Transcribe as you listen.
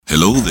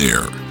Hello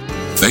there.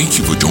 Thank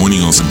you for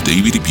joining us on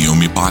David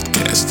Ibiome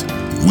Podcast.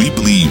 We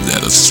believe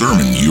that a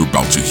sermon you're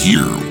about to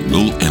hear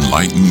will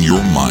enlighten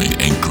your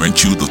mind and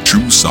grant you the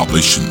true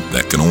salvation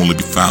that can only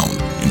be found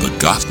in the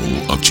gospel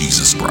of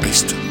Jesus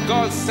Christ.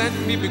 God sent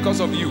me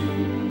because of you,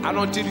 and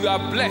until you are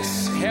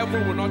blessed,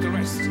 heaven will not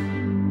rest.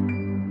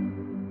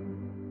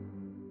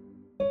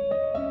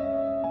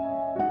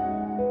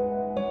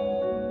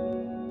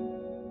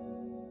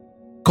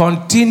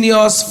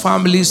 Continuous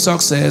family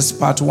success,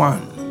 part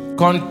 1.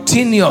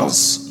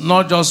 Continuous,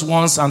 not just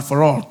once and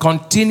for all.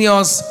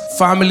 Continuous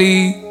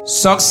family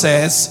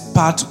success,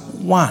 part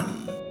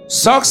 1.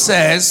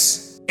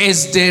 Success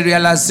is the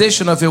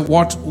realization of a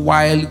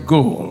worthwhile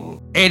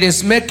goal. It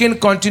is making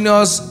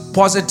continuous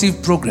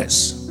positive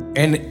progress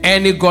in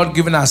any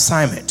God-given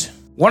assignment.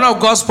 One of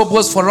God's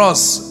purpose for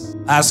us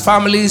as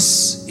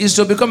families is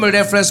to become a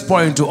reference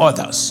point to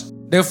others.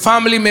 The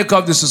family make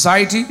up the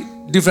society.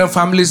 Different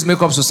families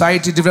make up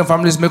society. Different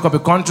families make up a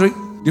country.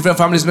 Different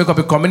families make up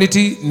a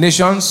community,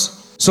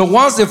 nations. So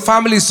once the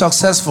family is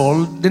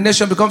successful, the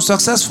nation becomes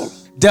successful.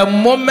 The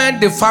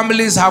moment the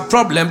families have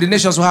problems, the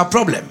nations will have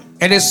problems.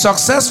 And it's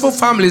successful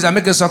families that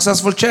make a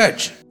successful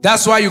church.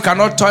 That's why you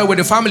cannot toy with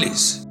the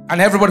families.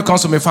 And everybody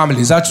comes from a family.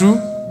 Is that true?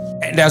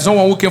 And there's no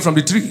one who came from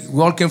the tree. We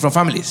all came from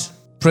families.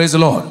 Praise the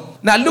Lord.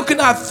 Now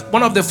looking at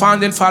one of the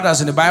founding fathers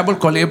in the Bible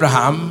called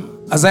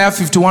Abraham, Isaiah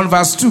 51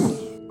 verse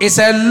 2. It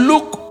said,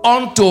 "Look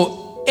unto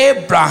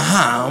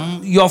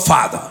Abraham your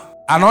father,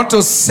 and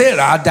unto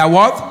Sarah that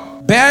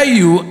what? Bear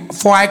you,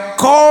 for I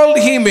called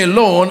him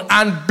alone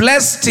and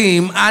blessed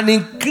him and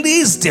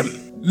increased him."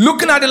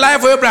 Looking at the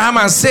life of Abraham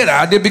and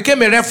Sarah, they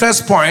became a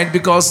reference point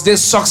because they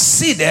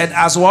succeeded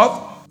as what?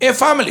 A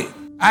family.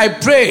 I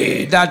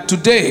pray that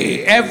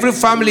today, every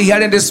family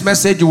hearing this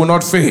message, you will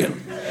not fail.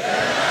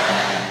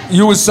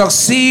 You will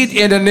succeed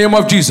in the name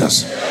of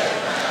Jesus.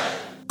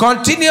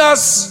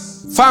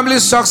 Continuous family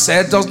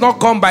success does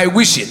not come by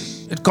wishing.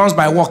 It comes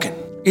by working.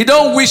 You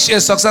don't wish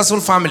a successful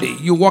family,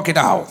 you work it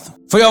out.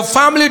 For your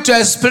family to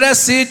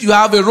experience it, you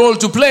have a role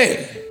to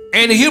play.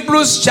 In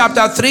Hebrews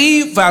chapter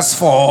 3 verse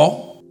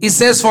 4, it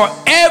says, "For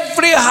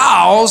every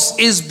house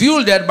is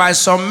builded by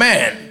some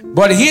men,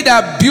 but he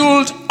that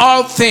built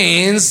all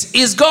things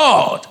is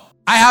God."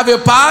 I have a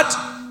part,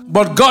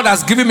 but God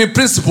has given me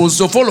principles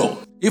to follow.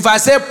 If I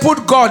say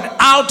put God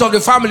out of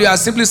the family, I am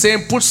simply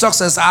saying put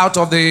success out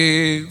of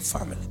the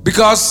family.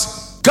 Because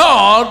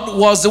God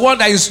was the one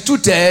that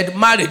instituted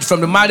marriage.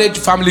 From the marriage,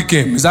 family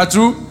came. Is that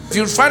true? If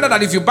you find out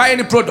that if you buy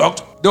any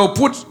product, they will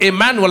put a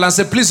manual and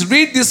say, "Please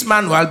read this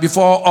manual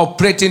before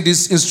operating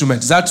this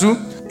instrument." Is that true?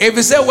 If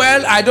you say,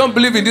 "Well, I don't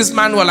believe in this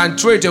manual," and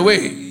throw it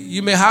away,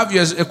 you may have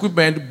your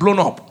equipment blown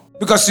up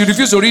because you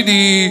refuse to read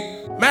the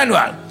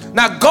manual.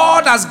 Now,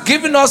 God has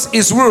given us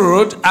His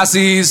word as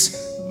His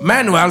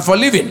manual for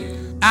living.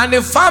 And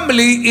the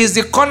family is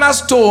the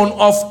cornerstone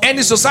of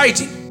any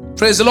society.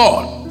 Praise the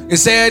Lord. He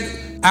said,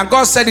 and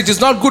God said, "It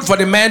is not good for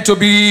the man to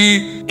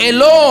be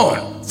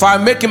alone, for I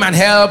make him and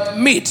help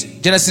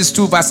meet." Genesis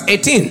 2 verse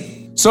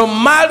 18. So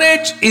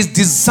marriage is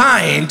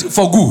designed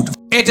for good.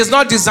 It is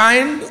not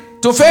designed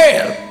to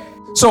fail.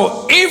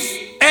 So if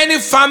any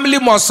family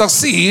must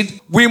succeed,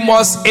 we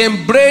must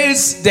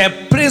embrace the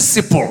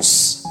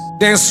principles,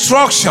 the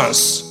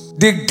instructions,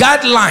 the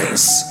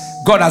guidelines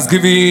God has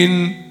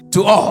given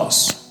to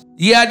us.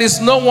 Yet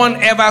is no one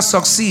ever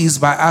succeeds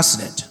by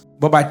accident,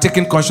 but by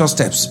taking conscious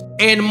steps.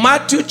 In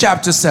Matthew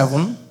chapter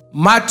 7,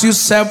 Matthew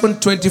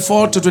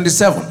 7:24 to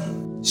 27,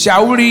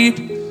 shall we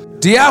read,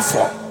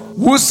 "Therefore,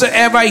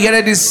 whosoever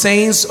heareth these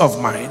sayings of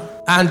mine,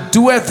 and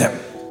doeth them,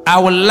 I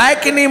will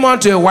liken him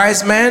unto a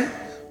wise man,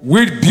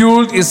 which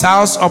built his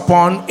house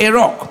upon a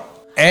rock.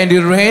 And the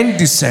rain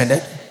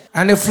descended,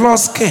 and the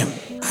floods came,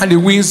 and the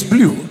winds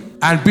blew,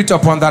 and beat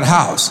upon that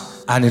house,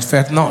 and it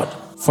fell not.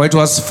 For it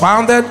was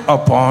founded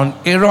upon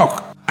a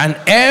rock. And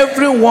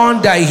every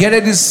one that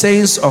heareth these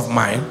sayings of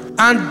mine,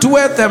 and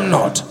doeth them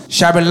not,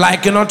 shall be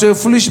likened unto a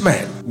foolish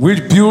man,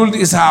 which built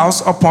his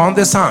house upon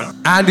the sand.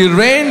 And the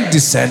rain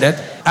descended,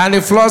 and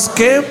the floods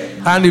came,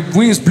 and the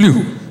winds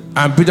blew,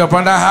 and beat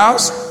upon the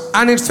house,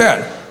 and it fell.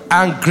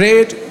 And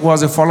great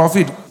was the fall of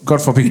it."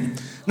 God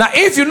forbid. Now,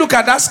 if you look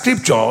at that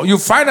scripture, you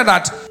find out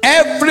that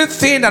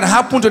everything that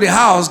happened to the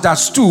house that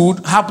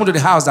stood happened to the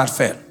house that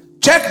fell.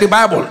 Check the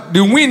Bible.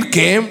 The wind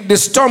came, the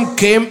storm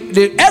came,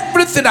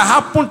 everything that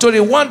happened to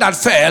the one that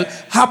fell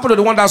happened to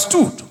the one that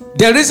stood.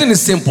 The reason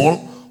is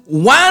simple.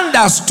 One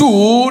that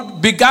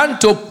stood began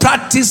to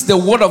practice the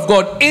word of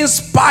God in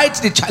spite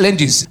of the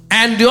challenges.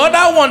 And the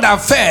other one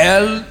that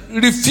fell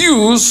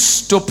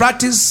refused to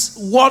practice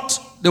what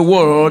the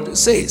word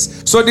says.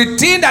 So the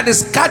thing that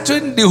is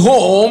scattering the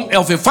home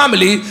of a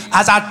family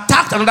has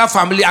attacked another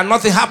family and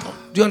nothing happened.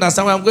 Do you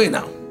understand where I'm going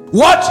now?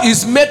 What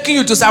is making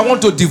you to say, "I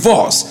want to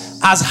divorce,"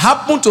 has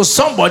happened to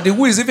somebody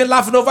who is even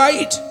laughing over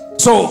it.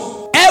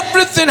 So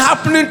everything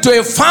happening to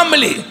a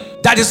family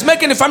that is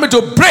making the family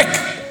to break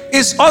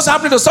is also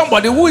happening to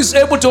somebody who is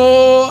able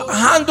to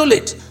handle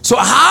it. So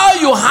how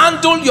you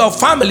handle your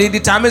family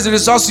determines the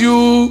results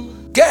you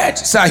get.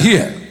 Say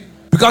here.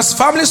 Because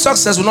family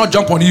success will not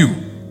jump on you.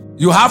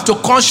 You have to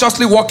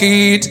consciously work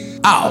it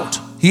out.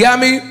 Hear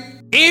me?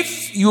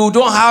 If you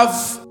don't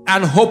have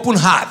an open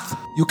heart,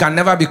 you can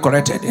never be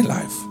corrected in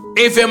life.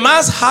 If a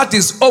man's heart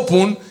is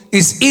open,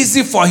 it's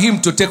easy for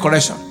him to take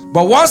correction.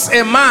 But once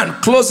a man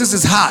closes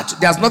his heart,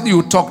 there's nothing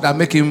you talk that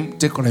make him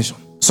take correction.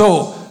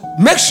 So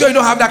make sure you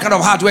don't have that kind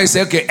of heart where you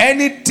say, okay,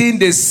 anything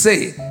they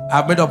say,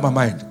 I've made up my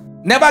mind.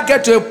 Never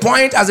get to a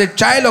point as a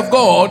child of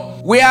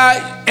God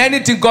where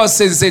anything God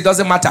says, it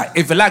doesn't matter.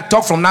 If you like,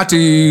 talk from now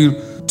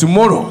till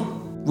tomorrow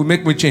will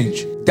make me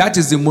change. That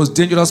is the most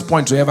dangerous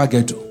point to ever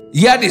get to.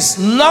 Hear this,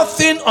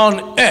 nothing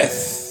on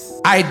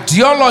earth,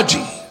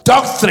 ideology,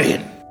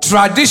 doctrine,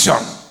 tradition,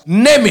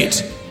 name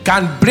it,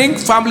 can bring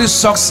family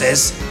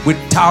success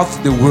without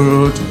the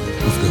word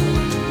of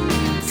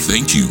God.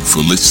 Thank you for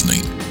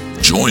listening.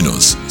 Join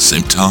us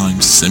same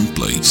time, same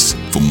place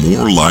for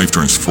more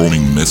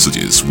life-transforming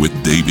messages with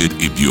David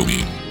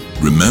Ibiyeomie.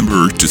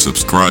 Remember to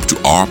subscribe to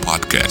our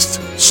podcast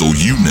so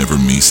you never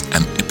miss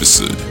an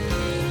episode.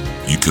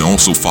 You can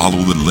also follow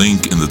the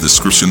link in the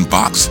description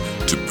box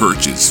to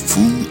purchase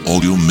full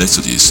audio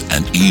messages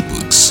and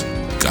ebooks.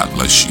 God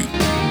bless you.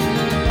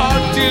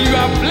 Until you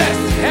are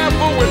blessed,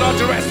 heaven will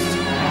not rest.